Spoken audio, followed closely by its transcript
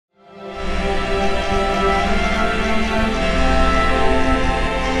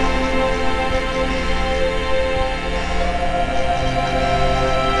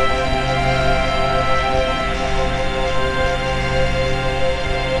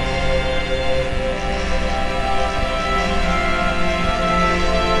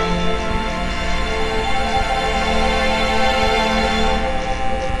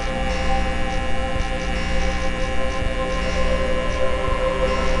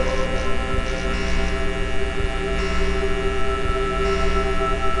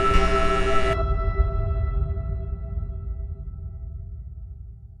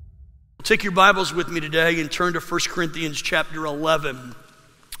Take your Bibles with me today and turn to 1 Corinthians chapter 11.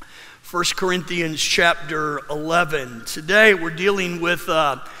 1 Corinthians chapter 11. Today we're dealing with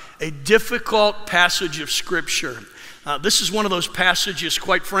a difficult passage of Scripture. This is one of those passages,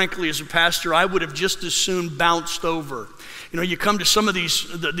 quite frankly, as a pastor, I would have just as soon bounced over. You know, you come to some of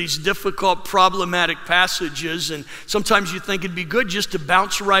these difficult, problematic passages, and sometimes you think it'd be good just to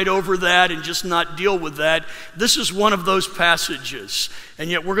bounce right over that and just not deal with that. This is one of those passages, and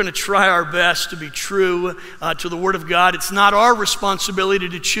yet we're going to try our best to be true to the Word of God. It's not our responsibility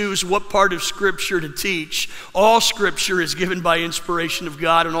to choose what part of Scripture to teach. All Scripture is given by inspiration of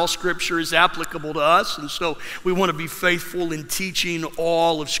God, and all Scripture is applicable to us, and so we want to be faithful in teaching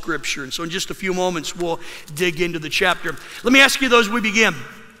all of Scripture. And so in just a few moments, we'll dig into the chapter. Let me ask you those as we begin.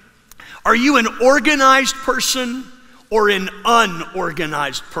 Are you an organized person or an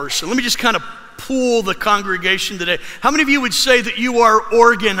unorganized person? Let me just kind of pool the congregation today. How many of you would say that you are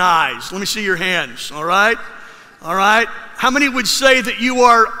organized? Let me see your hands, all right? All right. How many would say that you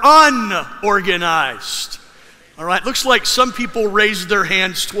are unorganized? All right. Looks like some people raised their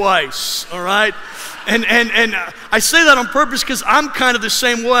hands twice, all right? And I say that on purpose because I'm kind of the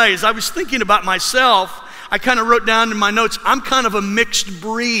same way. As I was thinking about myself, I kind of wrote down in my notes, I'm kind of a mixed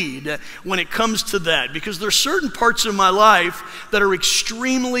breed when it comes to that, because there's certain parts of my life that are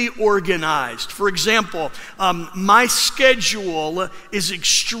extremely organized. For example, my schedule is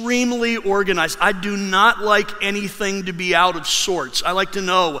extremely organized. I do not like anything to be out of sorts. I like to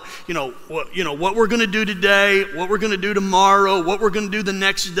know, what we're going to do today, what we're going to do tomorrow, what we're going to do the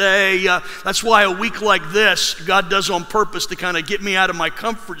next day. That's why a week like this, God does on purpose to kind of get me out of my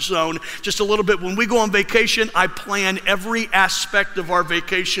comfort zone just a little bit. When we go on vacation, I plan every aspect of our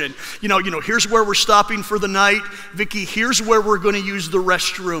vacation. Here's where we're stopping for the night. Vicki, here's where we're going to use the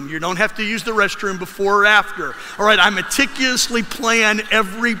restroom. You don't have to use the restroom before or after. All right, I meticulously plan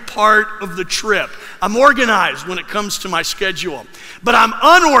every part of the trip. I'm organized when it comes to my schedule, but I'm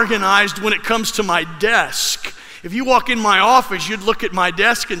unorganized when it comes to my desk. If you walk in my office, you'd look at my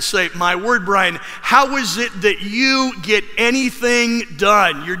desk and say, my word, Brian, how is it that you get anything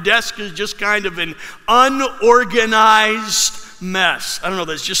done? Your desk is just kind of an unorganized mess. I don't know,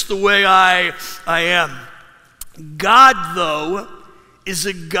 that's just the way I am. God, though, is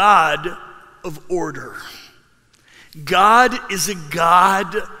a God of order. God is a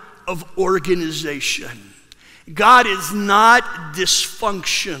God of organization. God is not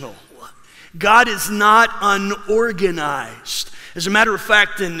dysfunctional. God is not unorganized. As a matter of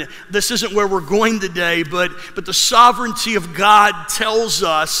fact, and this isn't where we're going today, but the sovereignty of God tells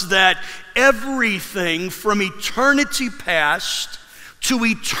us that everything from eternity past to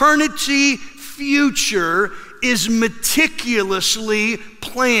eternity future is meticulously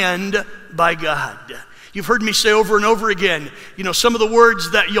planned by God. You've heard me say over and over again, some of the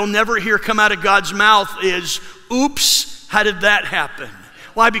words that you'll never hear come out of God's mouth is, oops, how did that happen?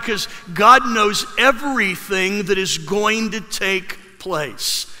 Why? Because God knows everything that is going to take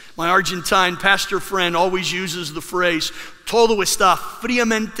place. My Argentine pastor friend always uses the phrase, todo está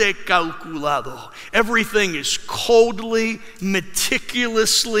fríamente calculado. Everything is coldly,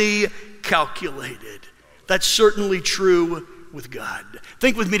 meticulously calculated. That's certainly true with God.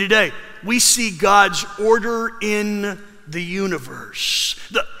 Think with me today. We see God's order in the universe.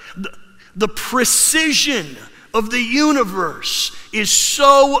 The precision of the universe is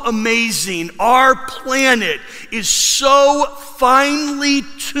so amazing. Our planet is so finely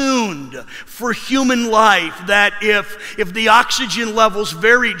tuned for human life that if the oxygen levels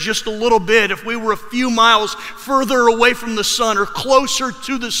varied just a little bit, if we were a few miles further away from the sun or closer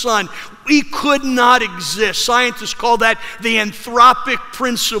to the sun, we could not exist. Scientists call that the anthropic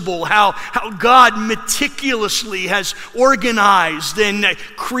principle, how God meticulously has organized and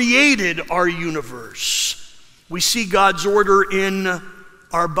created our universe. We see God's order in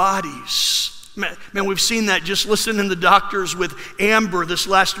our bodies. Man, we've seen that just listening to the doctors with Amber this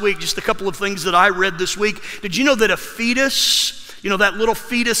last week, just a couple of things that I read this week. Did you know that a fetus, that little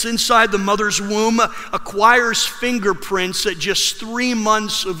fetus inside the mother's womb acquires fingerprints at just 3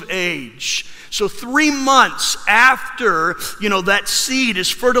 months of age? So 3 months after, that seed has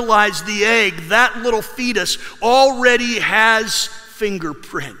fertilized the egg, that little fetus already has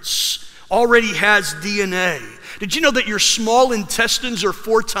fingerprints, already has DNA. Did you know that your small intestines are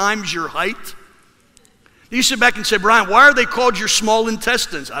 4 times your height? You sit back and say, Brian, why are they called your small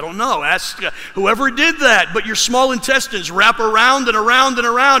intestines? I don't know. Ask whoever did that. But your small intestines wrap around and around and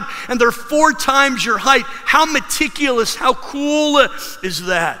around, and they're 4 times your height. How meticulous, how cool is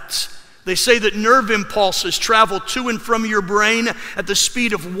that? They say that nerve impulses travel to and from your brain at the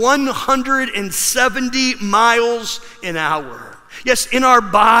speed of 170 miles an hour. Yes, in our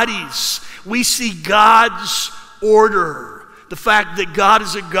bodies, we see God's order. The fact that God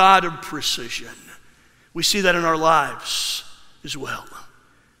is a God of precision. We see that in our lives as well.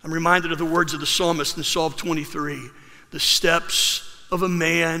 I'm reminded of the words of the psalmist in Psalm 23. The steps of a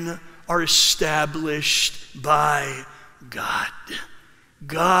man are established by God.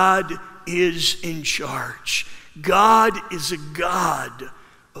 God is in charge. God is a God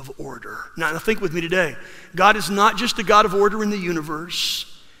of order. Now think with me today. God is not just a God of order in the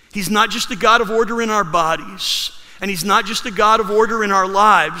universe. He's not just a God of order in our bodies. And He's not just a God of order in our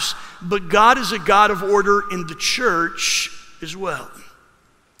lives, but God is a God of order in the church as well.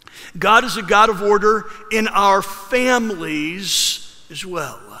 God is a God of order in our families as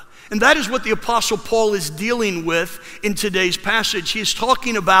well. And that is what the Apostle Paul is dealing with in today's passage. He is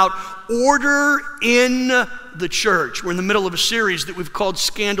talking about order in the church. We're in the middle of a series that we've called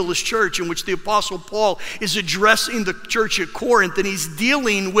Scandalous Church, in which the Apostle Paul is addressing the church at Corinth, and he's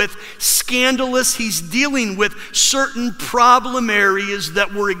dealing with scandalous, he's dealing with certain problem areas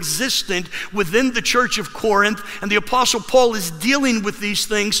that were existent within the church of Corinth, and the Apostle Paul is dealing with these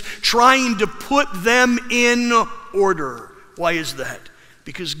things, trying to put them in order. Why is that?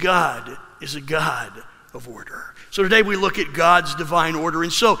 Because God is a God of order. So today we look at God's divine order.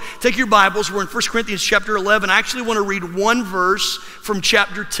 And so take your Bibles. We're in 1 Corinthians chapter 11. I actually want to read one verse from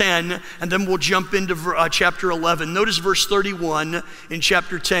chapter 10, and then we'll jump into chapter 11. Notice verse 31 in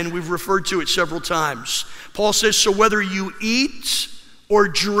chapter 10. We've referred to it several times. Paul says, so whether you eat or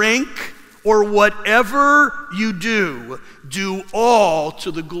drink or whatever you do, do all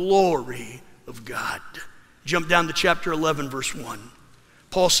to the glory of God. Jump down to chapter 11, verse 1.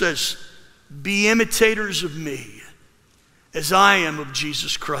 Paul says, be imitators of me as I am of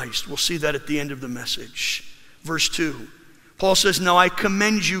Jesus Christ. We'll see that at the end of the message. Verse 2, Paul says, now I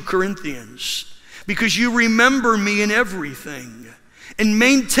commend you, Corinthians, because you remember me in everything and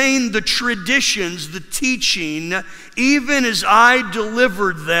maintain the traditions, the teaching, even as I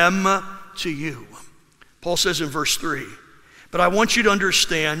delivered them to you. Paul says in verse 3, but I want you to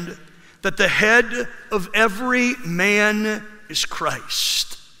understand that the head of every man is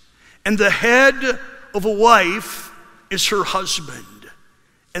Christ, and the head of a wife is her husband,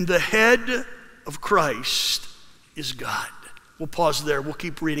 and the head of Christ is God. We'll pause there. We'll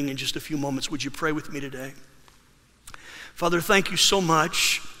keep reading in just a few moments. Would you pray with me today? Father, thank you so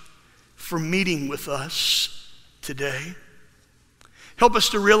much for meeting with us today. Help us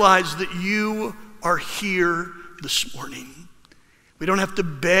to realize that you are here this morning. We don't have to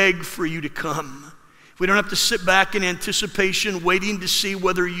beg for you to come. We don't have to sit back in anticipation, waiting to see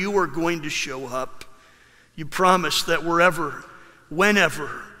whether you are going to show up. You promise that wherever,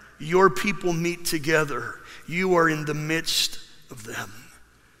 whenever your people meet together, you are in the midst of them.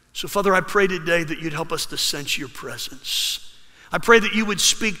 So, Father, I pray today that you'd help us to sense your presence. I pray that you would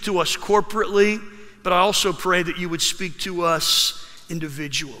speak to us corporately, but I also pray that you would speak to us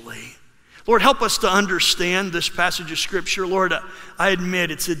individually. Lord, help us to understand this passage of Scripture. Lord, I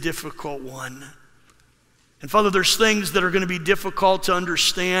admit it's a difficult one. And Father, there's things that are going to be difficult to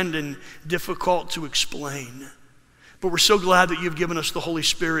understand and difficult to explain. But we're so glad that you've given us the Holy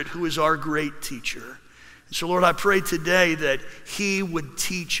Spirit, who is our great teacher. And so, Lord, I pray today that he would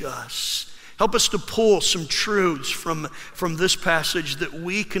teach us. Help us to pull some truths from this passage that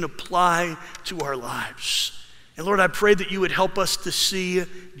we can apply to our lives. And Lord, I pray that you would help us to see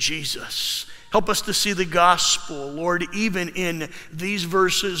Jesus. Help us to see the gospel, Lord, even in these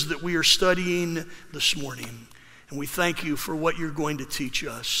verses that we are studying this morning. And we thank you for what you're going to teach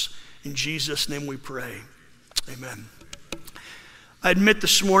us. In Jesus' name we pray. Amen. I admit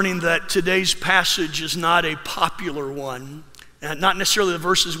this morning that today's passage is not a popular one. And not necessarily the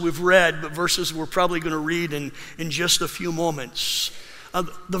verses we've read, but verses we're probably going to read in just a few moments.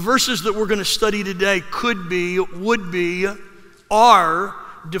 The verses that we're going to study today could be, would be, are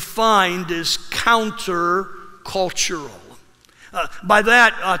defined as counter-cultural. By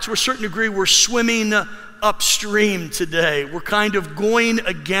that, to a certain degree, we're swimming upstream today. We're kind of going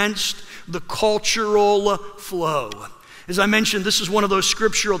against the cultural flow. As I mentioned, this is one of those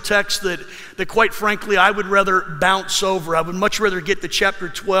scriptural texts that quite frankly, I would rather bounce over. I would much rather get to chapter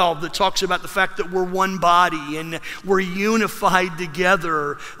 12 that talks about the fact that we're one body and we're unified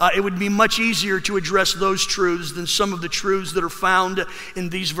together. It would be much easier to address those truths than some of the truths that are found in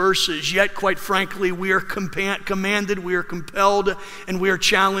these verses. Yet, quite frankly, we are commanded, we are compelled, and we are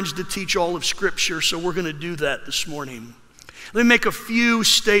challenged to teach all of Scripture, so we're going to do that this morning. Let me make a few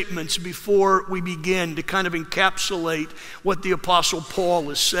statements before we begin to kind of encapsulate what the Apostle Paul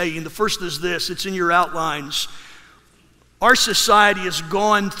is saying. The first is this, it's in your outlines. Our society is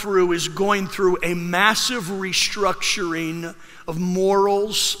going through a massive restructuring of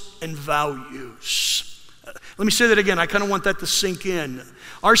morals and values. Let me say that again. I kind of want that to sink in.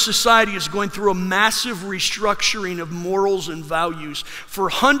 Our society is going through a massive restructuring of morals and values. For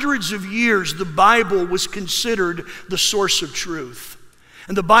hundreds of years, the Bible was considered the source of truth.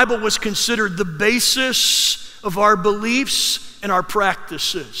 And the Bible was considered the basis of our beliefs and our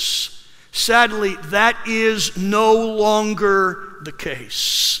practices. Sadly, that is no longer the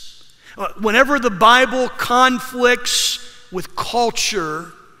case. Whenever the Bible conflicts with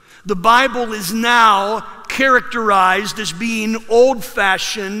culture, the Bible is now characterized as being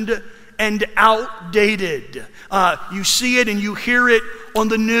old-fashioned and outdated. You see it and you hear it on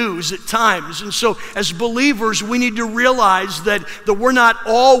the news at times. And so as believers, we need to realize that we're not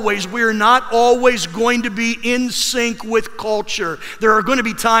always going to be in sync with culture. There are going to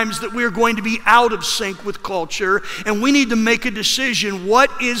be times that we're going to be out of sync with culture, and we need to make a decision.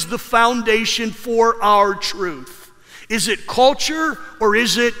 What is the foundation for our truth? Is it culture or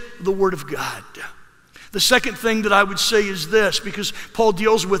is it the Word of God? The second thing that I would say is this, because Paul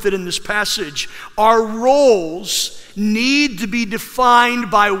deals with it in this passage. Our roles need to be defined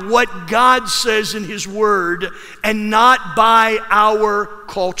by what God says in His Word and not by our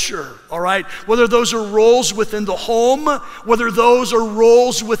culture, all right? Whether those are roles within the home, whether those are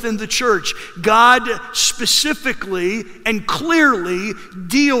roles within the church, God specifically and clearly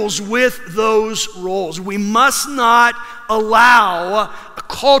deals with those roles. We must not allow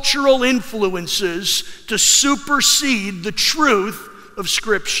cultural influences to supersede the truth of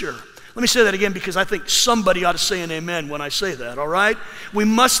Scripture. Let me say that again, because I think somebody ought to say an amen when I say that, all right? We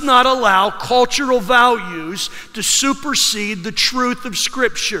must not allow cultural values to supersede the truth of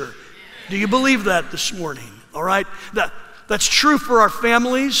Scripture. Do you believe that this morning, all right? That's true for our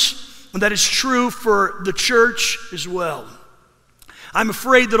families, and that is true for the church as well. I'm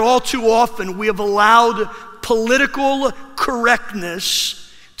afraid that all too often we have allowed political correctness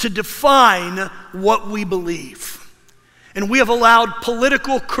to define what we believe. And we have allowed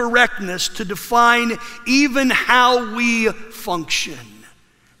political correctness to define even how we function.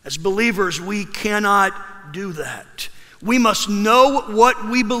 As believers, we cannot do that. We must know what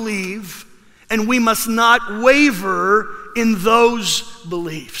we believe, and we must not waver in those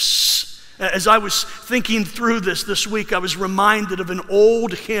beliefs. As I was thinking through this week, I was reminded of an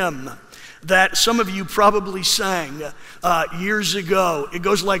old hymn that some of you probably sang years ago. It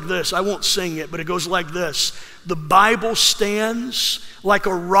goes like this. I won't sing it, but it goes like this. The Bible stands like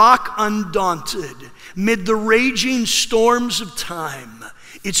a rock undaunted mid the raging storms of time.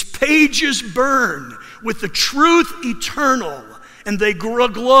 Its pages burn with the truth eternal, and they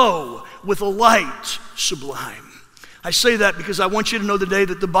glow with a light sublime. I say that because I want you to know today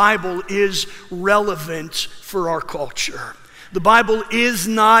that the Bible is relevant for our culture. The Bible is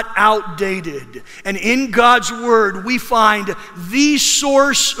not outdated. And in God's Word, we find the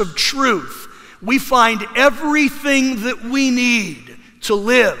source of truth. We find everything that we need to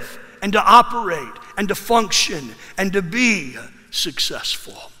live and to operate and to function and to be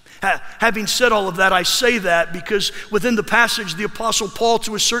successful. Having said all of that, I say that because within the passage, the Apostle Paul,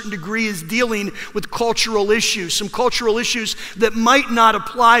 to a certain degree, is dealing with cultural issues, some cultural issues that might not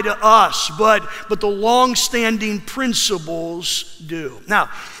apply to us, but the long-standing principles do. Now,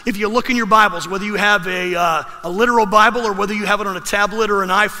 if you look in your Bibles, whether you have a literal Bible or whether you have it on a tablet or an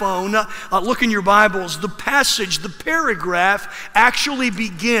iPhone, look in your Bibles. The passage, the paragraph, actually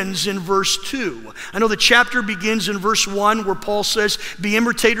begins in verse 2. I know the chapter begins in verse 1 where Paul says, "Be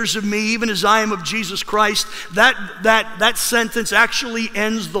imitators of me, even as I am of Jesus Christ." That sentence actually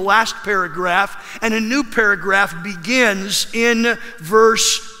ends the last paragraph, and a new paragraph begins in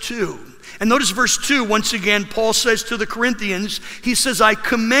verse 2. And notice verse 2, once again, Paul says to the Corinthians, he says, "I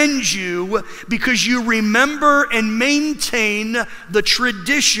commend you because you remember and maintain the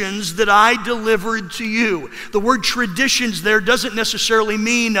traditions that I delivered to you." The word traditions there doesn't necessarily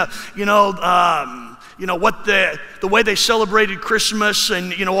mean, what the way they celebrated Christmas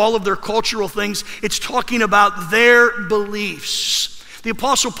and, all of their cultural things. It's talking about their beliefs. The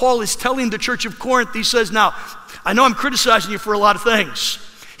Apostle Paul is telling the church of Corinth, he says, now, I know I'm criticizing you for a lot of things.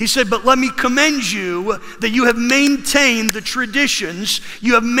 He said, but let me commend you that you have maintained the traditions,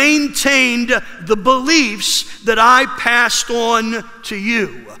 you have maintained the beliefs that I passed on to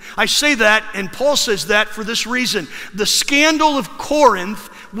you. I say that, and Paul says that for this reason. The scandal of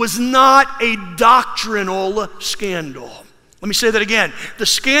Corinth was not a doctrinal scandal. Let me say that again. The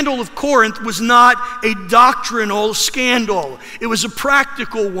scandal of Corinth was not a doctrinal scandal. It was a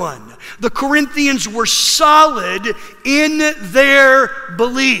practical one. The Corinthians were solid in their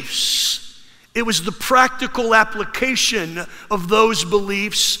beliefs. It was the practical application of those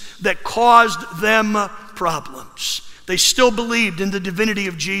beliefs that caused them problems. They still believed in the divinity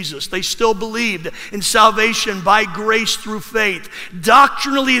of Jesus. They still believed in salvation by grace through faith.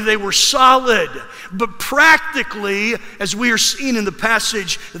 Doctrinally, they were solid, but practically, as we are seeing in the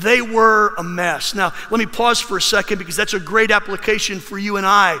passage, they were a mess. Now, let me pause for a second because that's a great application for you and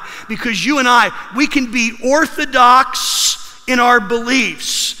I. Because you and I, we can be orthodox in our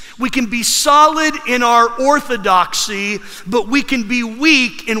beliefs. We can be solid in our orthodoxy, but we can be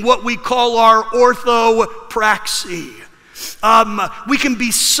weak in what we call our orthopraxy. We can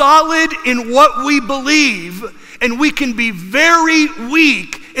be solid in what we believe, and we can be very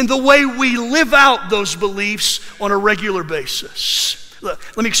weak in the way we live out those beliefs on a regular basis.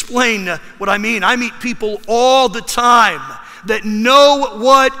 Let me explain what I mean. I meet people all the time that know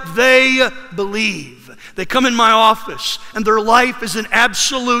what they believe. They come in my office and their life is an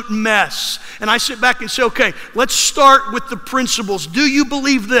absolute mess. And I sit back and say, okay, let's start with the principles. Do you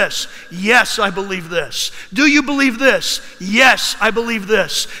believe this? Yes, I believe this. Do you believe this? Yes, I believe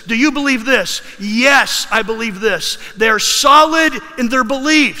this. Do you believe this? Yes, I believe this. They're solid in their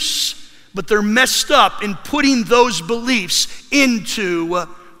beliefs, but they're messed up in putting those beliefs into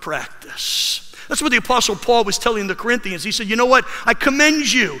practice. That's what the Apostle Paul was telling the Corinthians. He said, you know what? I commend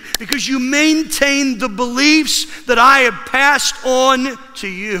you because you maintain the beliefs that I have passed on to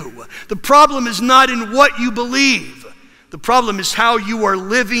you. The problem is not in what you believe. The problem is how you are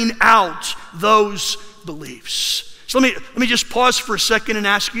living out those beliefs. So let me just pause for a second and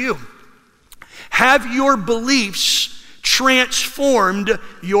ask you, have your beliefs transformed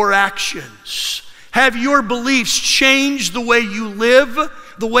your actions? Have your beliefs changed the way you live,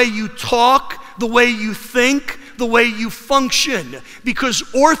 the way you talk, the way you think, the way you function? Because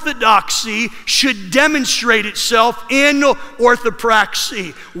orthodoxy should demonstrate itself in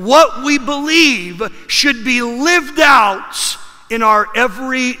orthopraxy. What we believe should be lived out in our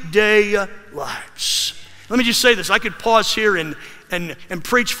everyday lives. Let me just say this. I could pause here and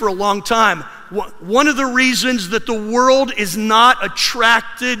preach for a long time. One of the reasons that the world is not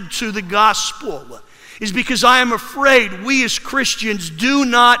attracted to the gospel is because I am afraid we as Christians do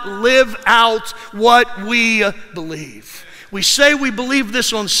not live out what we believe. We say we believe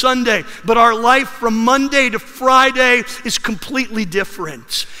this on Sunday, but our life from Monday to Friday is completely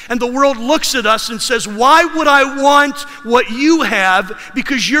different. And the world looks at us and says, why would I want what you have?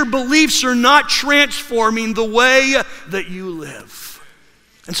 Because your beliefs are not transforming the way that you live.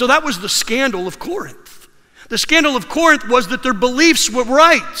 And so that was the scandal of Corinth. The scandal of Corinth was that their beliefs were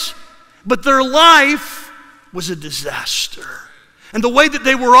right, but their life was a disaster. And the way that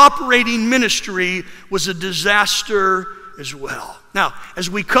they were operating ministry was a disaster as well. Now, as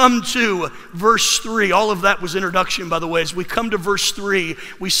we come to verse 3, all of that was introduction, by the way. As we come to verse 3,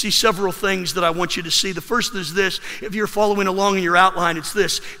 we see several things that I want you to see. The first is this. If you're following along in your outline, it's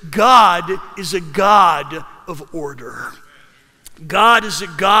this. God is a God of order. God is a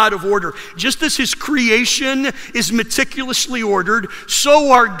God of order. Just as his creation is meticulously ordered,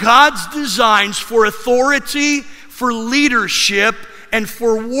 so are God's designs for authority, for leadership, and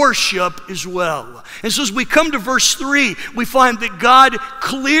for worship as well. And so as we come to verse 3, we find that God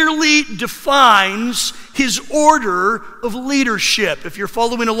clearly defines his order of leadership. If you're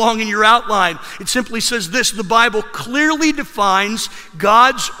following along in your outline, it simply says this: the Bible clearly defines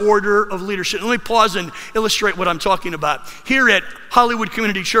God's order of leadership. Let me pause and illustrate what I'm talking about. Here at Hollywood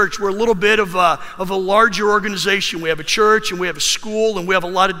Community Church, we're a little bit of a larger organization. We have a church and we have a school and we have a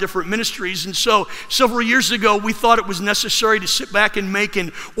lot of different ministries. And so several years ago, we thought it was necessary to sit back and make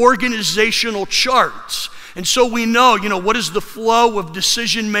an organizational chart. And so we know, what is the flow of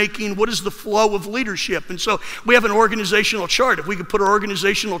decision making? What is the flow of leadership? And so we have an organizational chart. If we could put our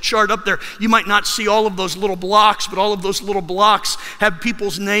organizational chart up there, you might not see all of those little blocks, but all of those little blocks have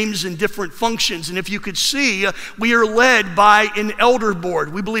people's names and different functions. And if you could see, we are led by an elder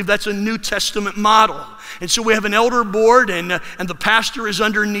board. We believe that's a New Testament model. And so we have an elder board, and the pastor is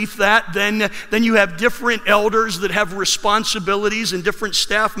underneath that. Then you have different elders that have responsibilities and different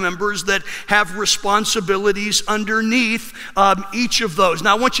staff members that have responsibilities underneath each of those.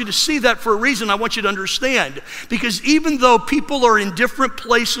 Now, I want you to see that for a reason. I want you to understand. Because even though people are in different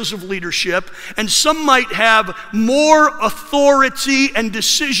places of leadership, and some might have more authority and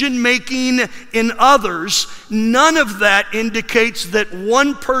decision-making in others, none of that indicates that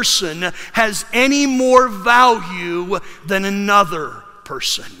one person has any more value than another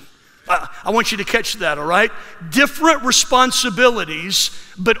person. I want you to catch that, all right? Different responsibilities,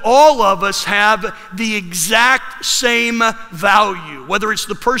 but all of us have the exact same value. Whether it's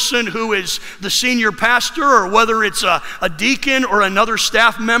the person who is the senior pastor, or whether it's a deacon or another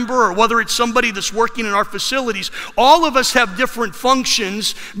staff member, or whether it's somebody that's working in our facilities, all of us have different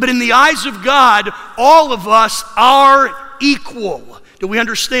functions, but in the eyes of God, all of us are equal. Do we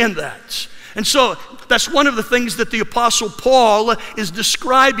understand that? And so that's one of the things that the Apostle Paul is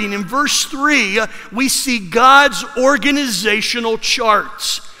describing. In verse 3, we see God's organizational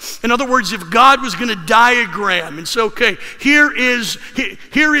charts. In other words, if God was going to diagram and say, okay, here is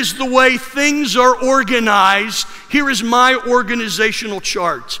the way things are organized, here is my organizational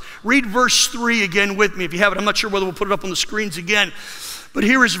chart. Read verse 3 again with me if you have it. I'm not sure whether we'll put it up on the screens again, but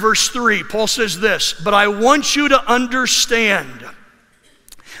here is verse 3. Paul says this, "But I want you to understand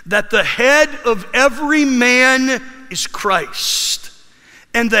that the head of every man is Christ,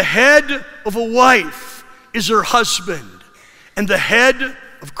 and the head of a wife is her husband, and the head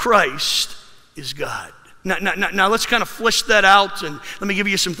of Christ is God." Now let's kind of flesh that out, and let me give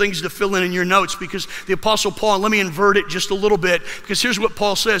you some things to fill in your notes, because the Apostle Paul, and let me invert it just a little bit, because here's what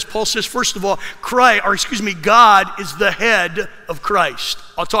Paul says. Paul says, first of all, God is the head of Christ.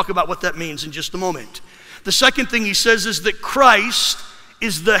 I'll talk about what that means in just a moment. The second thing he says is that Christ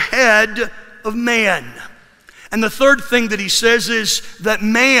is the head of man. And the third thing that he says is that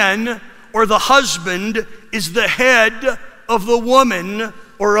man, or the husband, is the head of the woman,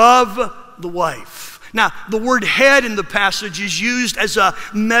 or of the wife. Now, the word head in the passage is used as a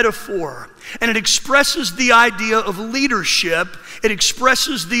metaphor, and it expresses the idea of leadership. It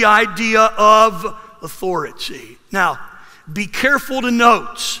expresses the idea of authority. Now, be careful to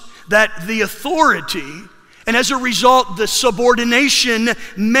note that the authority, and as a result, the subordination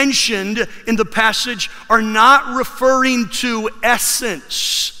mentioned in the passage, are not referring to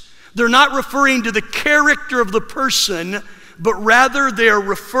essence. They're not referring to the character of the person, but rather they are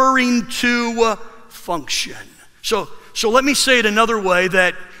referring to function. So let me say it another way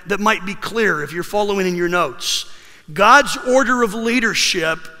that might be clear if you're following in your notes. God's order of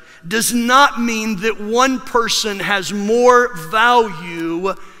leadership does not mean that one person has more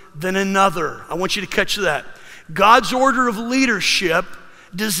value than another. I want you to catch that. God's order of leadership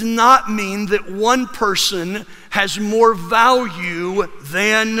does not mean that one person has more value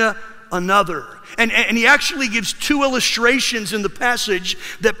than another. And he actually gives two illustrations in the passage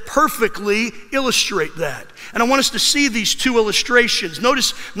that perfectly illustrate that. And I want us to see these two illustrations.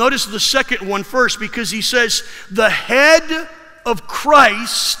 Notice the second one first, because he says, the head of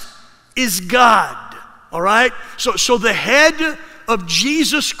Christ is God. All right? So the head of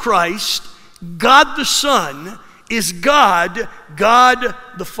Jesus Christ, God the Son, is God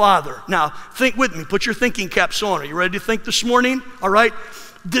the Father. Now, think with me. Put your thinking caps on. Are you ready to think this morning? All right?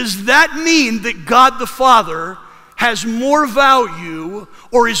 Does that mean that God the Father has more value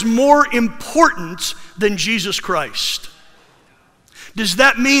or is more important than Jesus Christ? Does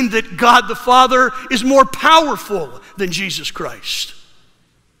that mean that God the Father is more powerful than Jesus Christ?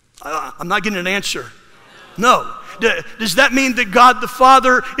 I'm not getting an answer. No. Does that mean that God the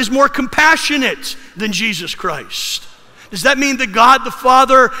Father is more compassionate than Jesus Christ? Does that mean that God the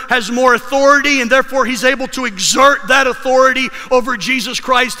Father has more authority and therefore he's able to exert that authority over Jesus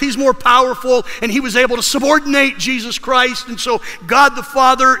Christ? He's more powerful and he was able to subordinate Jesus Christ, and so God the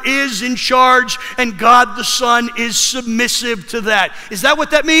Father is in charge and God the Son is submissive to that. Is that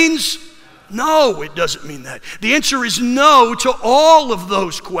what that means? No, it doesn't mean that. The answer is no to all of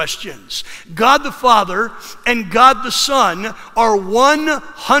those questions. God the Father and God the Son are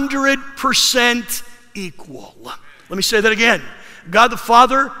 100% equal. Let me say that again. God the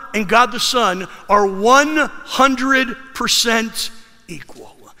Father and God the Son are 100%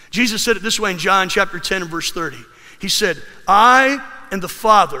 equal. Jesus said it this way in John chapter 10 and verse 30. He said, I and the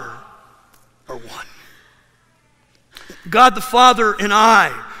Father are one. God the Father and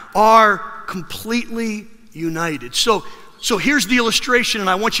I are completely united. So here's the illustration, and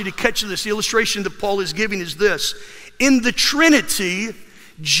I want you to catch this. The illustration that Paul is giving is this. In the Trinity,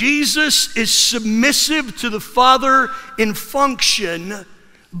 Jesus is submissive to the Father in function,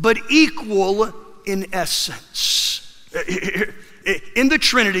 but equal in essence. In the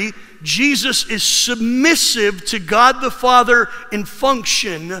Trinity, Jesus is submissive to God the Father in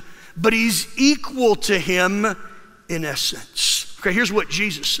function, but he's equal to him in essence. Okay, here's what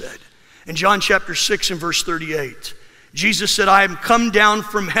Jesus said. In John chapter 6 and verse 38, Jesus said, I am come down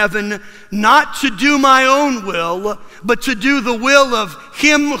from heaven not to do my own will, but to do the will of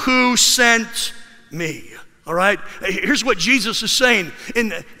him who sent me. All right? Here's what Jesus is saying.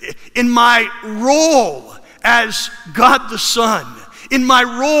 In my role as God the Son, in my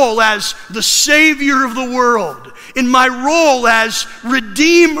role as the Savior of the world, in my role as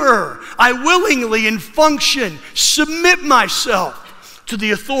Redeemer, I willingly and function submit myself to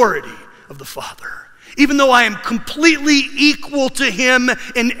the authority of the Father. Even though I am completely equal to him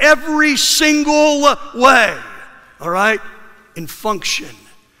in every single way, all right? In function,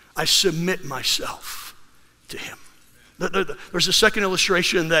 I submit myself to him. There's a second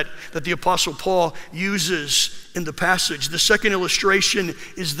illustration that the Apostle Paul uses in the passage. The second illustration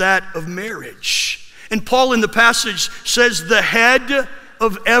is that of marriage. And Paul in the passage says the head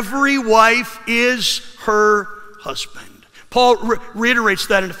of every wife is her husband. Paul reiterates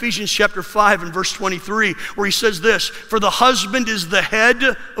that in Ephesians chapter 5 and verse 23, where he says this, "For the husband is the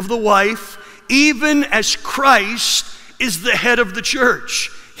head of the wife, even as Christ is the head of the church,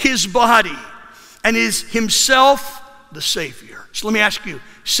 his body, and is himself the Savior." So let me ask you,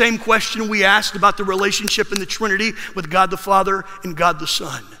 same question we asked about the relationship in the Trinity with God the Father and God the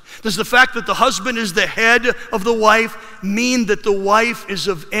Son. Does the fact that the husband is the head of the wife mean that the wife is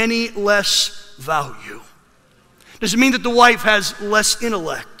of any less value? Does it mean that the wife has less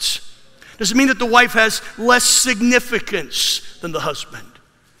intellect? Does it mean that the wife has less significance than the husband?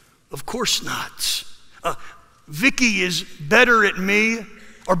 Of course not. Vicky is better at me,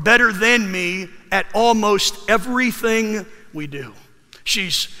 or better than me, at almost everything we do.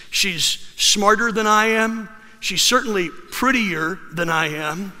 She's smarter than I am. She's certainly prettier than I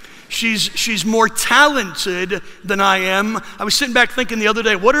am. She's more talented than I am. I was sitting back thinking the other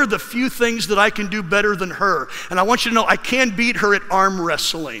day, what are the few things that I can do better than her? And I want you to know, I can beat her at arm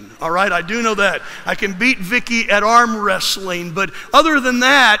wrestling, all right? I do know that. I can beat Vicky at arm wrestling, but other than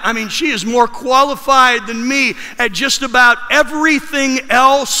that, I mean, she is more qualified than me at just about everything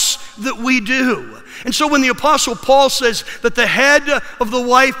else that we do. And so when the Apostle Paul says that the head of the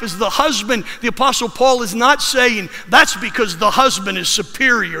wife is the husband, the Apostle Paul is not saying that's because the husband is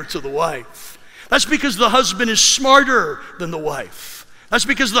superior to the wife. That's because the husband is smarter than the wife. That's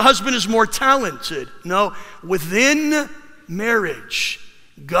because the husband is more talented. No, within marriage,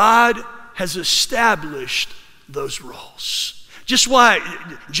 God has established those roles. Just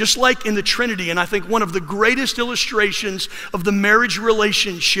like in the Trinity, and I think one of the greatest illustrations of the marriage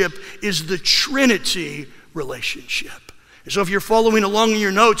relationship is the Trinity relationship. And so if you're following along in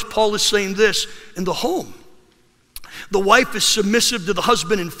your notes, Paul is saying this in the home. The wife is submissive to the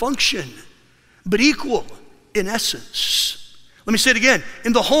husband in function, but equal in essence. Let me say it again.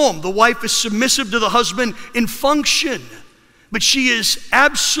 In the home, the wife is submissive to the husband in function, but she is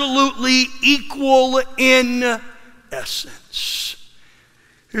absolutely equal in essence.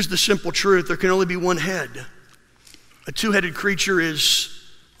 Here's the simple truth. There can only be one head. A two-headed creature is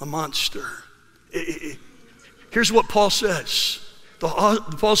a monster. Here's what Paul says.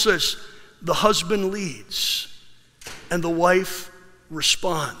 Paul says, the husband leads and the wife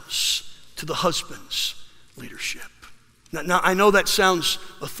responds to the husband's leadership. Now I know that sounds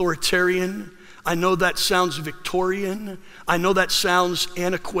authoritarian. I know that sounds Victorian. I know that sounds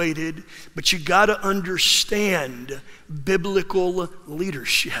antiquated, but you got to understand biblical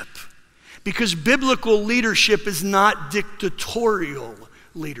leadership. Because biblical leadership is not dictatorial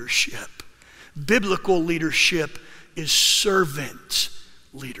leadership. Biblical leadership is servant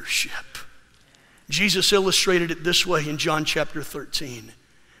leadership. Jesus illustrated it this way in John chapter 13.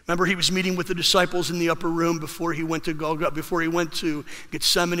 Remember, he was meeting with the disciples in the upper room before he went to Golgotha, before he went to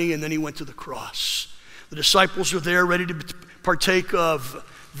Gethsemane, and then he went to the cross. The disciples are there ready to partake of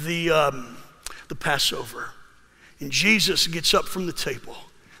the Passover. And Jesus gets up from the table,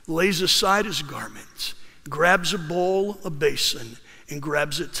 lays aside his garment, grabs a bowl, a basin, and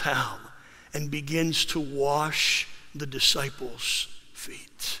grabs a towel, and begins to wash the disciples'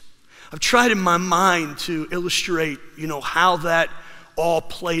 feet. I've tried in my mind to illustrate, how that all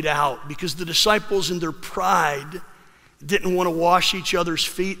played out, because the disciples in their pride didn't want to wash each other's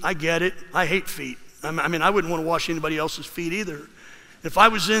feet. I get it. I hate feet. I mean, I wouldn't want to wash anybody else's feet either. If I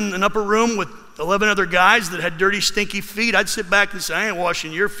was in an upper room with 11 other guys that had dirty, stinky feet, I'd sit back and say, I ain't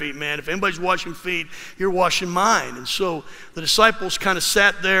washing your feet, man. If anybody's washing feet, you're washing mine. And so the disciples kind of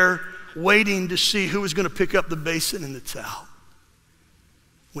sat there waiting to see who was going to pick up the basin and the towel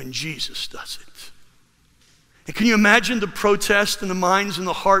when Jesus does it. And can you imagine the protest in the minds and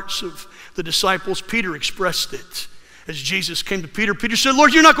the hearts of the disciples? Peter expressed it as Jesus came to Peter. Peter said,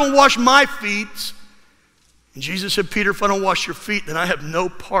 Lord, you're not going to wash my feet. And Jesus said, Peter, if I don't wash your feet, then I have no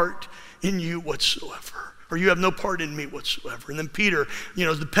part in you whatsoever. Or you have no part in me whatsoever. And then Peter,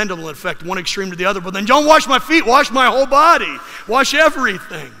 the pendulum effect, one extreme to the other. But then don't wash my feet, wash my whole body. Wash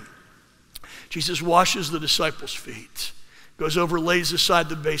everything. Jesus washes the disciples' feet. goes over, lays aside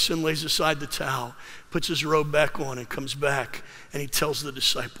the basin, lays aside the towel, puts his robe back on and comes back, and he tells the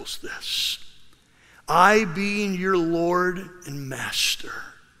disciples this: I, being your Lord and Master,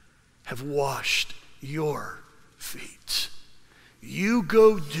 have washed your feet. You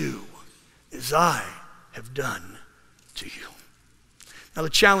go do as I have done to you. Now the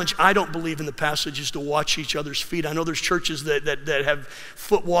challenge, I don't believe in the passage, is to wash each other's feet. I know there's churches that have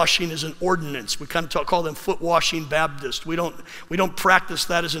foot washing as an ordinance. We kind of call them foot washing Baptists. We don't practice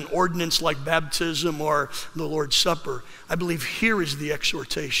that as an ordinance like baptism or the Lord's Supper. I believe here is the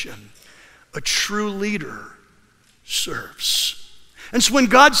exhortation. A true leader serves. And so when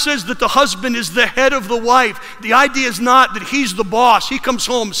God says that the husband is the head of the wife, the idea is not that he's the boss. He comes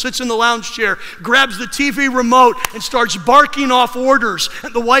home, sits in the lounge chair, grabs the TV remote, and starts barking off orders,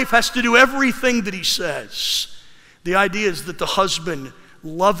 and the wife has to do everything that he says. The idea is that the husband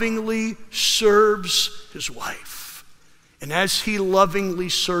lovingly serves his wife. And as he lovingly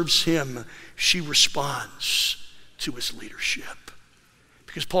serves him, she responds to his leadership.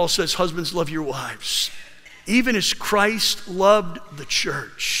 Because Paul says, husbands, love your wives, even as Christ loved the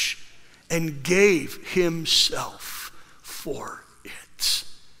church and gave himself for it.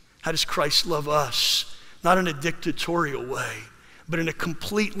 How does Christ love us? Not in a dictatorial way, but in a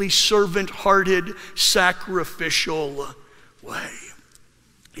completely servant-hearted, sacrificial way.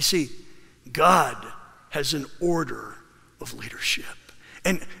 You see, God has an order of leadership.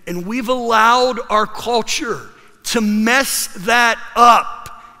 And we've allowed our culture to mess that up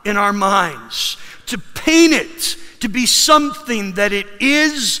in our minds, to paint it to be something that it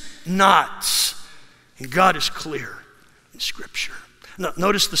is not. And God is clear in Scripture. Now,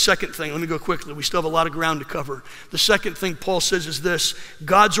 notice the second thing. Let me go quickly. We still have a lot of ground to cover. The second thing Paul says is this: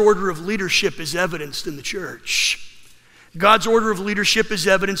 God's order of leadership is evidenced in the church. God's order of leadership is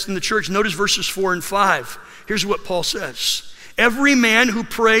evidenced in the church. Notice verses 4 and 5. Here's what Paul says: Every man who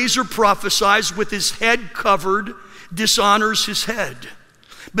prays or prophesies with his head covered dishonors his head.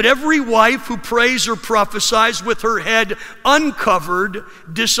 But every wife who prays or prophesies with her head uncovered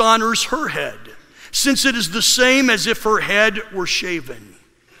dishonors her head, since it is the same as if her head were shaven.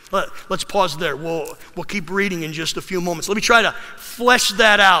 Let's pause there. We'll keep reading in just a few moments. Let me try to flesh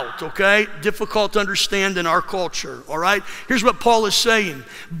that out, okay? Difficult to understand in our culture, all right? Here's what Paul is saying.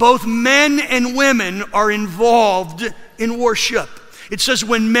 Both men and women are involved in worship. It says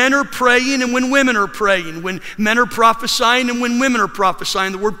when men are praying and when women are praying, when men are prophesying and when women are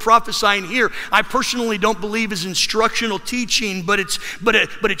prophesying. The word prophesying here, I personally don't believe is instructional teaching, but it's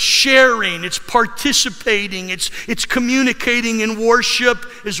sharing, it's participating, it's communicating in worship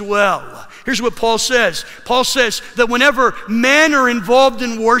as well. Here's what Paul says. Paul says that whenever men are involved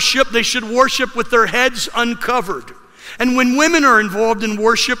in worship, they should worship with their heads uncovered. And when women are involved in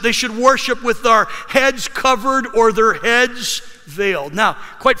worship, they should worship with their heads covered or their heads veiled. Now,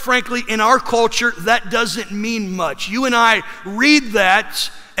 quite frankly, in our culture, that doesn't mean much. You and I read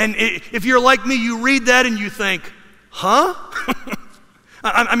that, and if you're like me, you read that and you think, huh?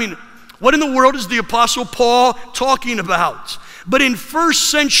 I mean, what in the world is the Apostle Paul talking about? But in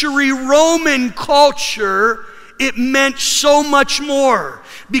first century Roman culture, it meant so much more,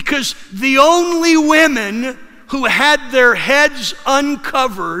 because the only women who had their heads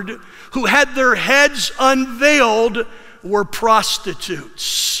uncovered, who had their heads unveiled, were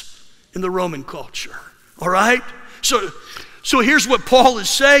prostitutes in the Roman culture. All right? So here's what Paul is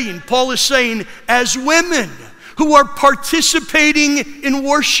saying. Paul is saying, as women who are participating in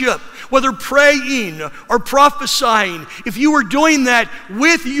worship, whether praying or prophesying, if you are doing that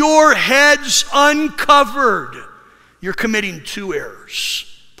with your heads uncovered, you're committing two errors,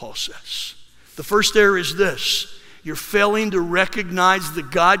 Paul says. The first error is this: you're failing to recognize the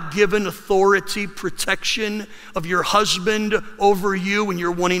God-given authority, protection of your husband over you, and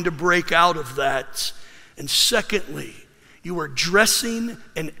you're wanting to break out of that. And secondly, you are dressing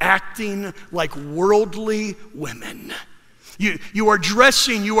and acting like worldly women. You are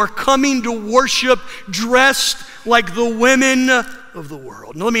dressing, you are coming to worship dressed like the women of the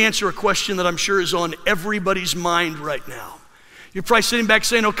world. Now let me answer a question that I'm sure is on everybody's mind right now. You're probably sitting back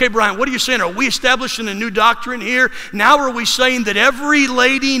saying, okay, Brian, what are you saying? Are we establishing a new doctrine here? Now are we saying that every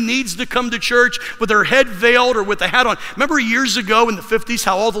lady needs to come to church with her head veiled or with a hat on? Remember years ago in the 50s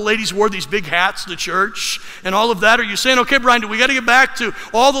how all the ladies wore these big hats to church and all of that? Are you saying, okay, Brian, do we got to get back to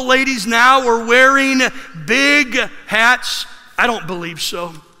all the ladies now are wearing big hats? I don't believe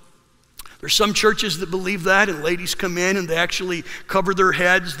so. There's some churches that believe that, and ladies come in and they actually cover their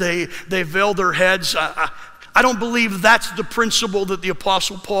heads, they veil their heads. I don't believe that's the principle that the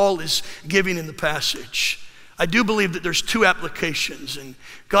Apostle Paul is giving in the passage. I do believe that there's two applications, and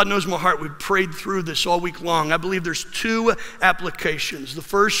God knows my heart. We've prayed through this all week long. I believe there's two applications. The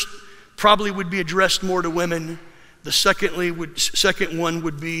first probably would be addressed more to women. The second one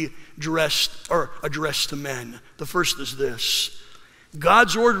would be addressed to men. The first is this: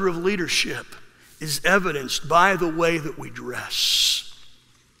 God's order of leadership is evidenced by the way that we dress.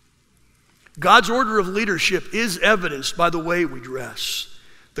 God's order of leadership is evidenced by the way we dress.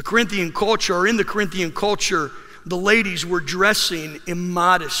 In the Corinthian culture, the ladies were dressing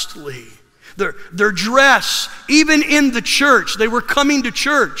immodestly. Their dress, even in the church, they were coming to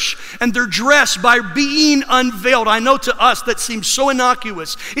church, and their dress by being unveiled. I know to us that seems so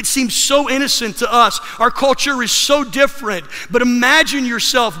innocuous. It seems so innocent to us. Our culture is so different. But imagine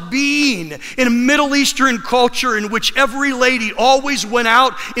yourself being in a Middle Eastern culture in which every lady always went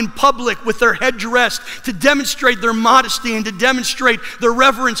out in public with their head dressed to demonstrate their modesty and to demonstrate their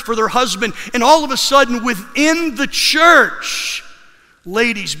reverence for their husband. And all of a sudden, within the church,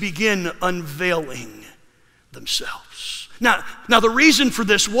 ladies begin unveiling themselves. Now, the reason for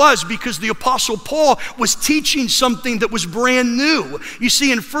this was because the Apostle Paul was teaching something that was brand new. You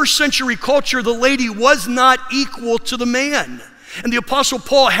see, in first century culture, the lady was not equal to the man. And the Apostle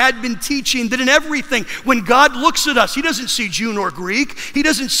Paul had been teaching that in everything, when God looks at us, he doesn't see Jew nor Greek. He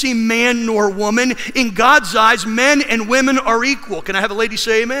doesn't see man nor woman. In God's eyes, men and women are equal. Can I have a lady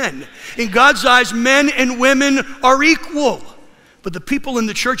say amen? In God's eyes, men and women are equal. But the people in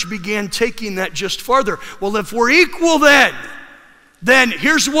the church began taking that just farther. Well, if we're equal then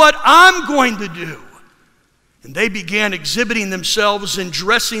here's what I'm going to do. And they began exhibiting themselves and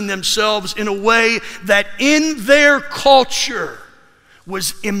dressing themselves in a way that in their culture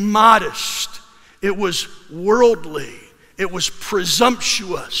was immodest. It was worldly. It was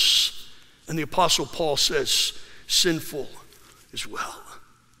presumptuous. And the Apostle Paul says, sinful as well.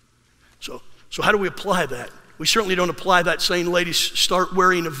 So how do we apply that? We certainly don't apply that saying, ladies, start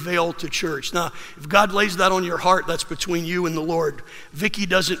wearing a veil to church. Now, if God lays that on your heart, that's between you and the Lord. Vicky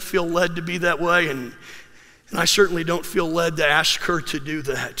doesn't feel led to be that way, and I certainly don't feel led to ask her to do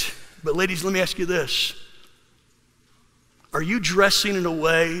that. But ladies, let me ask you this. Are you dressing in a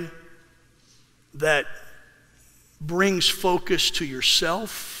way that brings focus to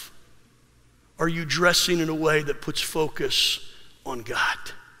yourself? Or are you dressing in a way that puts focus on God?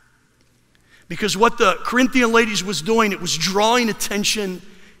 Because what the Corinthian ladies was doing, it was drawing attention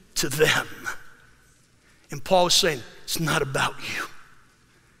to them. And Paul was saying, it's not about you.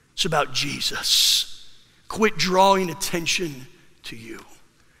 It's about Jesus. Quit drawing attention to you.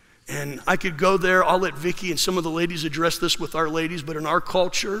 And I could go there. I'll let Vicky and some of the ladies address this with our ladies. But in our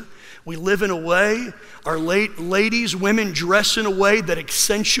culture, we live in a way, our ladies, women dress in a way that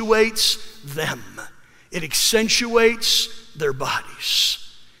accentuates them. It accentuates their bodies.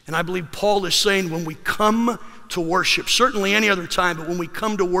 And I believe Paul is saying when we come to worship, certainly any other time, but when we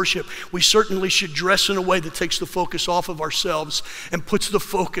come to worship, we certainly should dress in a way that takes the focus off of ourselves and puts the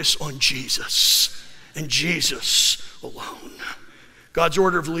focus on Jesus and Jesus alone. God's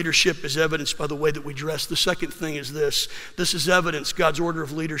order of leadership is evidenced by the way that we dress. The second thing is this. This is evidence. God's order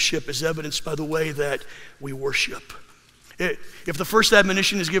of leadership is evidenced by the way that we worship. If the first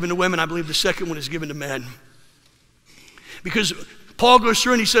admonition is given to women, I believe the second one is given to men. Because Paul goes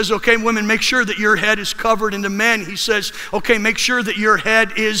through and he says, okay, women, make sure that your head is covered. And to men, he says, okay, make sure that your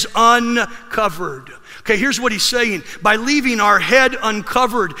head is uncovered. Okay, here's what he's saying. By leaving our head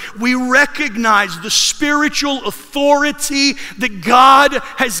uncovered, we recognize the spiritual authority that God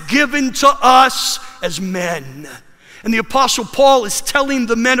has given to us as men. And the Apostle Paul is telling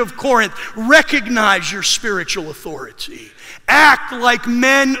the men of Corinth, recognize your spiritual authority. Act like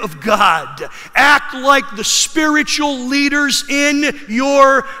men of God. Act like the spiritual leaders in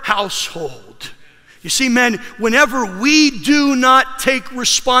your household. You see, men, whenever we do not take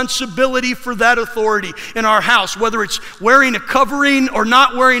responsibility for that authority in our house, whether it's wearing a covering or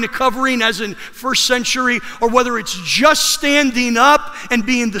not wearing a covering as in first century, or whether it's just standing up and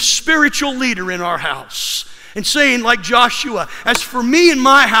being the spiritual leader in our house and saying like Joshua, as for me and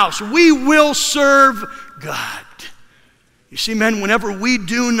my house, we will serve God. You see, men, whenever we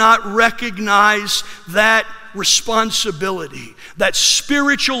do not recognize that responsibility, that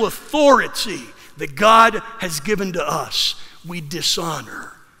spiritual authority that God has given to us, we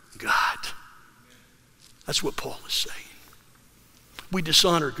dishonor God. That's what Paul is saying. We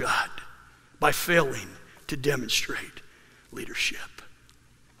dishonor God by failing to demonstrate leadership.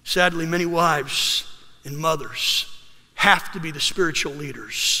 Sadly, many wives and mothers have to be the spiritual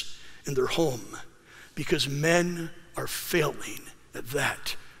leaders in their home because men are failing at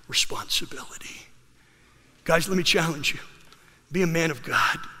that responsibility. Guys, let me challenge you. Be a man of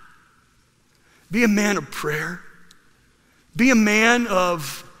God. Be a man of prayer. Be a man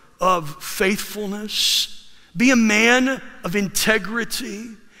of faithfulness. Be a man of integrity.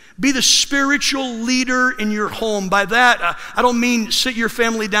 Be the spiritual leader in your home. By that, I don't mean sit your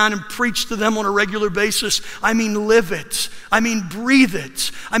family down and preach to them on a regular basis. I mean live it. I mean breathe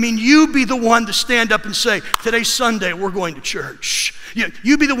it. I mean you be the one to stand up and say, today's Sunday, we're going to church.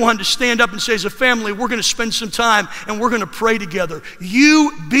 You be the one to stand up and say, as a family, we're going to spend some time and we're going to pray together.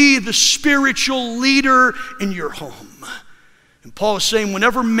 You be the spiritual leader in your home. And Paul is saying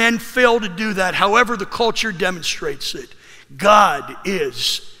whenever men fail to do that, however the culture demonstrates it, God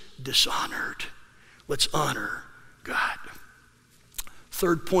is dishonored. Let's honor God.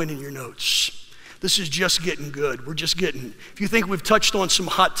 Third point in your notes. This is just getting good. We're just getting, if you think we've touched on some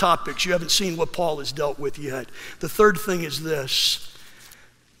hot topics, you haven't seen what Paul has dealt with yet. The third thing is this: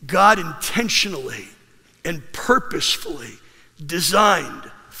 God intentionally and purposefully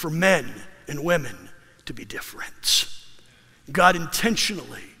designed for men and women to be different. God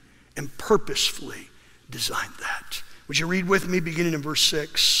intentionally and purposefully designed that. Would you read with me beginning in verse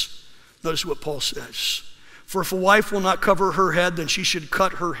 6? Notice what Paul says. For if a wife will not cover her head, then she should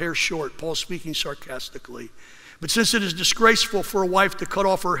cut her hair short. Paul speaking sarcastically. But since it is disgraceful for a wife to cut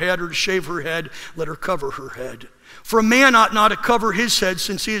off her head or to shave her head, let her cover her head. For a man ought not to cover his head,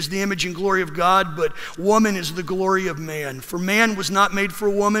 since he is the image and glory of God, but woman is the glory of man. For man was not made for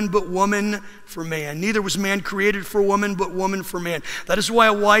woman, but woman for man. Neither was man created for woman, but woman for man. That is why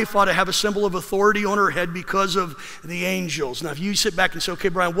a wife ought to have a symbol of authority on her head because of the angels. Now, if you sit back and say, okay,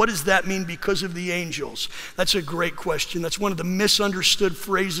 Brian, what does that mean because of the angels? That's a great question. That's one of the misunderstood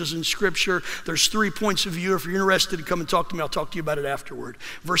phrases in Scripture. There's 3 points of view. If you're interested to come and talk to me, I'll talk to you about it afterward.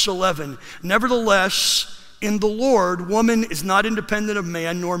 Verse 11, nevertheless, in the Lord, woman is not independent of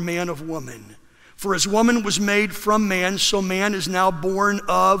man, nor man of woman. For as woman was made from man, so man is now born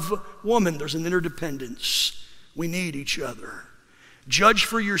of woman. There's an interdependence. We need each other. Judge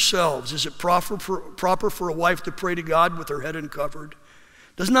for yourselves. Is it proper for a wife to pray to God with her head uncovered?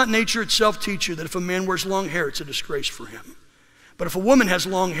 Does not nature itself teach you that if a man wears long hair, it's a disgrace for him? But if a woman has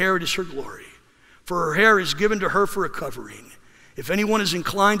long hair, it is her glory. For her hair is given to her for a covering. If anyone is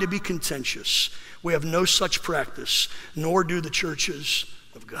inclined to be contentious, we have no such practice, nor do the churches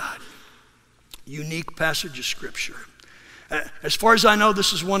of God. Unique passage of Scripture. As far as I know,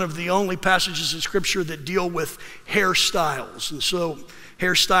 this is one of the only passages in Scripture that deal with hairstyles. And so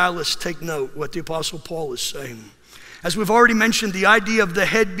hairstylists, take note what the Apostle Paul is saying. As we've already mentioned, the idea of the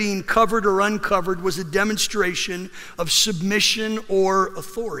head being covered or uncovered was a demonstration of submission or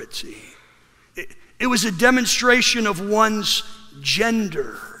authority. It was a demonstration of one's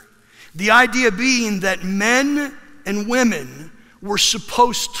gender. The idea being that men and women were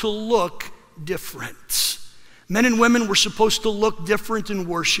supposed to look different. Men and women were supposed to look different in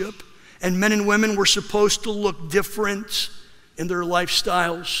worship, and men and women were supposed to look different in their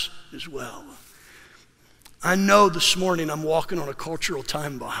lifestyles as well. I know this morning I'm walking on a cultural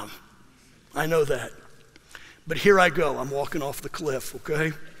time bomb. I know that. But here I go. I'm walking off the cliff,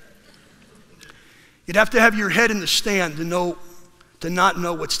 okay? You'd have to have your head in the stand to not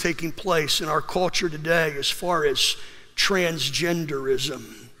know what's taking place in our culture today as far as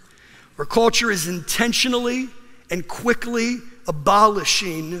transgenderism. Our culture is intentionally and quickly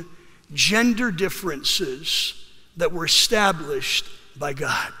abolishing gender differences that were established by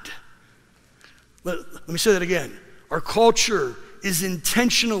God. Let me say that again. Our culture is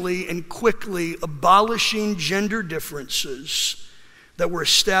intentionally and quickly abolishing gender differences that were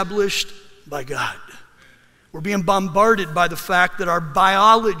established by God. We're being bombarded by the fact that our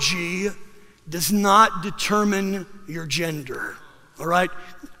biology does not determine your gender, all right?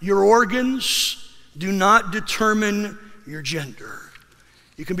 Your organs do not determine your gender.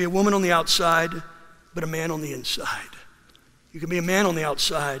 You can be a woman on the outside, but a man on the inside. You can be a man on the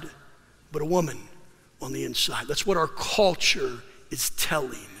outside, but a woman on the inside. That's what our culture is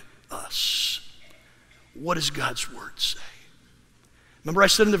telling us. What does God's word say? Remember I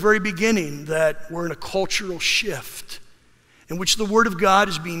said in the very beginning that we're in a cultural shift in which the word of God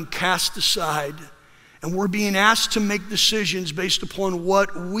is being cast aside and we're being asked to make decisions based upon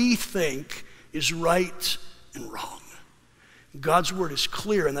what we think is right and wrong. God's word is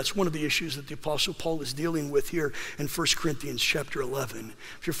clear, and that's one of the issues that the Apostle Paul is dealing with here in 1 Corinthians chapter 11.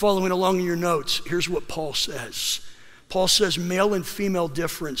 If you're following along in your notes, here's what Paul says. Paul says male and female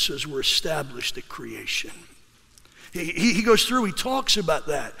differences were established at creation. He goes through, he talks about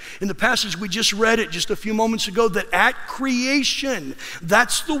that. In the passage we just read it just a few moments ago, that at creation,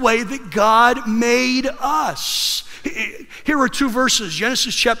 that's the way that God made us. Here are two verses,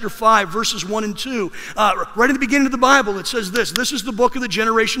 Genesis chapter 5, verses 1 and 2. Right in the beginning of the Bible, it says this. This is the book of the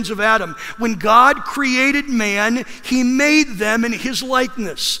generations of Adam. When God created man, he made them in his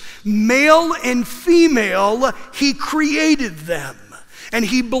likeness. Male and female, he created them. And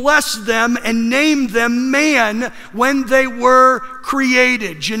he blessed them and named them man when they were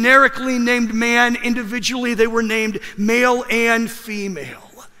created. Generically named man, individually they were named male and female.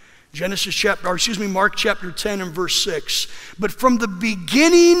 Mark chapter 10 and verse 6. But from the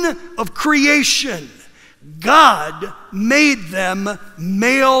beginning of creation, God made them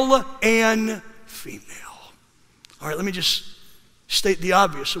male and female. All right, let me just state the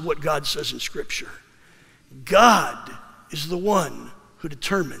obvious of what God says in Scripture. God is the one who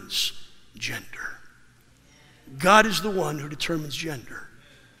determines gender. God is the one who determines gender.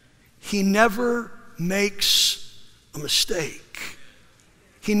 He never makes a mistake.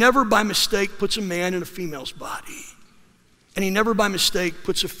 He never by mistake puts a man in a female's body. And he never by mistake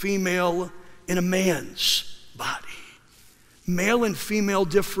puts a female in a man's body. Male and female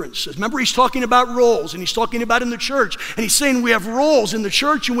differences. Remember, he's talking about roles, and he's talking about in the church. And he's saying we have roles in the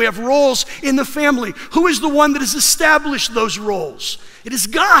church and we have roles in the family. Who is the one that has established those roles? It is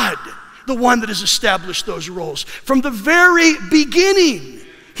God, the one that has established those roles. From the very beginning,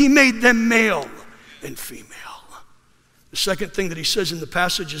 he made them male and female. The second thing that he says in the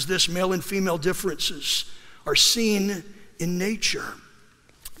passage is this: male and female differences are seen in nature.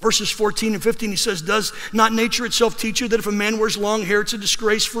 Verses 14 and 15, he says, does not nature itself teach you that if a man wears long hair, it's a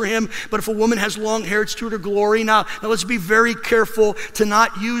disgrace for him, but if a woman has long hair, it's to her glory? Now let's be very careful to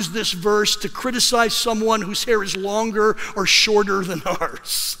not use this verse to criticize someone whose hair is longer or shorter than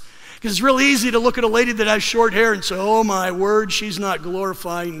ours. Because it's real easy to look at a lady that has short hair and say, oh my word, she's not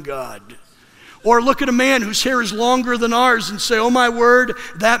glorifying God. Or look at a man whose hair is longer than ours and say, oh my word,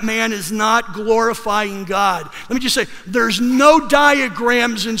 that man is not glorifying God. Let me just say, there's no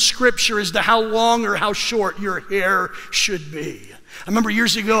diagrams in Scripture as to how long or how short your hair should be. I remember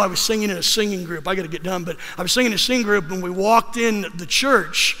years ago I was singing in a singing group. I got to get done, but I was singing in a singing group and we walked in the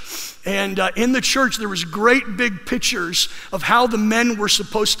church. And in the church there was great big pictures of how the men were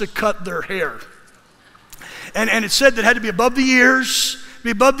supposed to cut their hair. And it said that it had to be above the ears,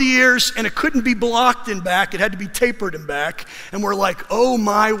 and it couldn't be blocked in back. It had to be tapered in back. And we're like, oh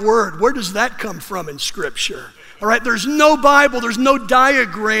my word, where does that come from in Scripture? All right, there's no Bible, there's no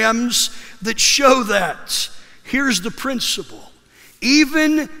diagrams that show that. Here's the principle.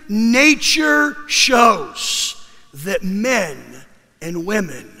 Even nature shows that men and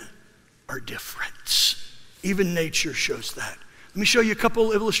women are different. Even nature shows that. Let me show you a couple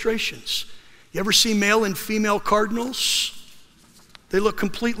of illustrations. You ever see male and female cardinals? They look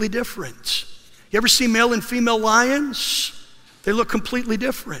completely different. You ever see male and female lions? They look completely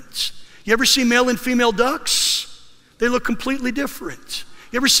different. You ever see male and female ducks? They look completely different.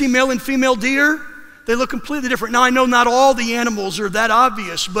 You ever see male and female deer? They look completely different. Now, I know not all the animals are that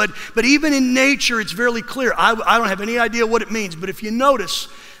obvious, but even in nature, it's very clear. I don't have any idea what it means, but if you notice,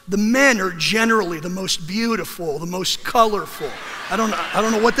 the men are generally the most beautiful, the most colorful. I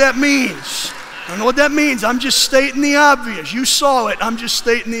don't know what that means. I don't know what that means. I'm just stating the obvious. You saw it. I'm just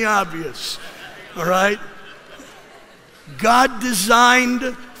stating the obvious. All right? God designed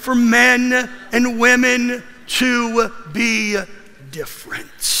for men and women to be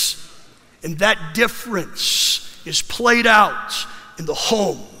different. And that difference is played out in the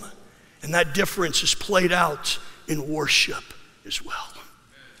home. And that difference is played out in worship as well.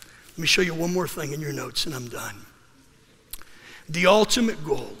 Let me show you one more thing in your notes and I'm done. The ultimate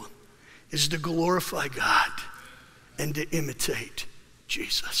goal is to glorify God and to imitate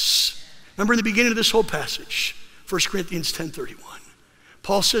Jesus. Remember in the beginning of this whole passage, 1 Corinthians 10:31,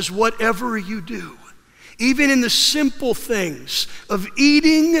 Paul says, whatever you do, even in the simple things of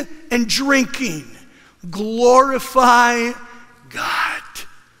eating and drinking, glorify God.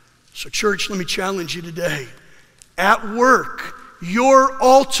 So church, let me challenge you today. At work, your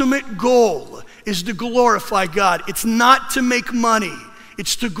ultimate goal is to glorify God. It's not to make money.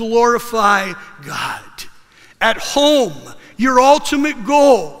 It's to glorify God. At home, your ultimate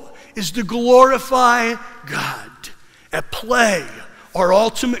goal is to glorify God. At play, our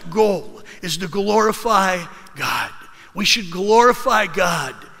ultimate goal is to glorify God. We should glorify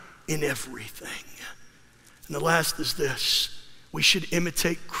God in everything. And the last is this: we should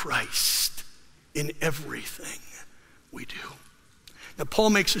imitate Christ in everything we do. Now,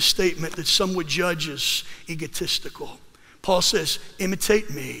 Paul makes a statement that some would judge as egotistical. Paul says, imitate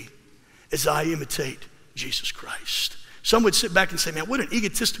me as I imitate Jesus Christ. Some would sit back and say, man, what an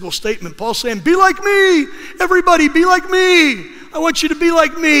egotistical statement. Paul's saying, be like me. Everybody be like me. I want you to be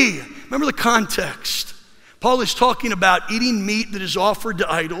like me. Remember the context. Paul is talking about eating meat that is offered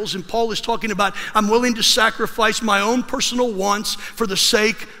to idols, and Paul is talking about, I'm willing to sacrifice my own personal wants for the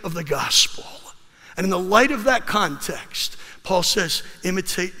sake of the gospel. And in the light of that context, Paul says,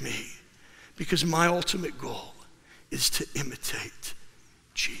 imitate me, because my ultimate goal is to imitate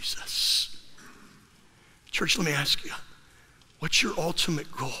Jesus. Church, let me ask you, what's your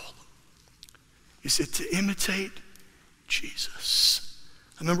ultimate goal? Is it to imitate Jesus?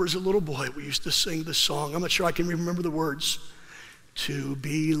 I remember as a little boy, we used to sing this song. I'm not sure I can remember the words. To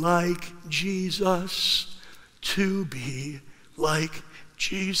be like Jesus, to be like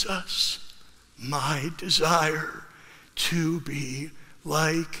Jesus, my desire to be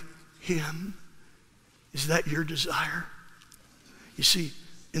like him. Is that your desire? You see,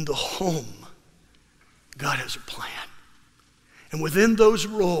 in the home, God has a plan. And within those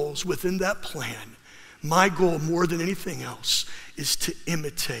roles, within that plan, my goal more than anything else is to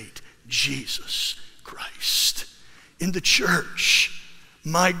imitate Jesus Christ. In the church,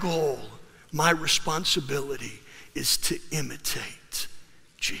 my goal, my responsibility is to imitate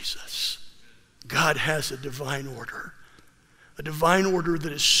Jesus. God has a divine order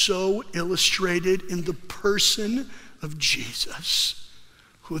that is so illustrated in the person of Jesus,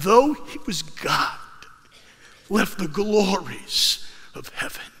 who, though he was God, left the glories of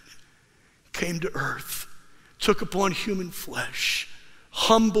heaven, came to earth, took upon human flesh,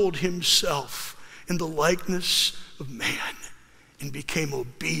 humbled himself in the likeness of man, and became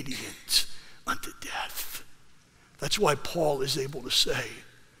obedient unto death. That's why Paul is able to say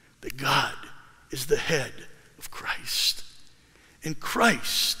that God is the head of Christ, and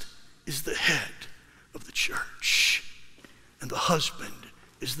Christ is the head of the church, and the husband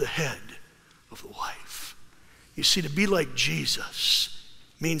is the head of the wife. You see, to be like Jesus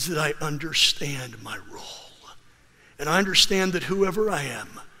means that I understand my role. And I understand that whoever I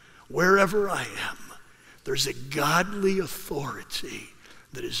am, wherever I am, there's a godly authority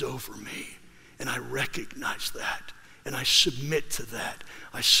that is over me. And I recognize that. And I submit to that.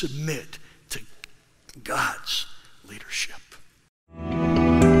 I submit to God's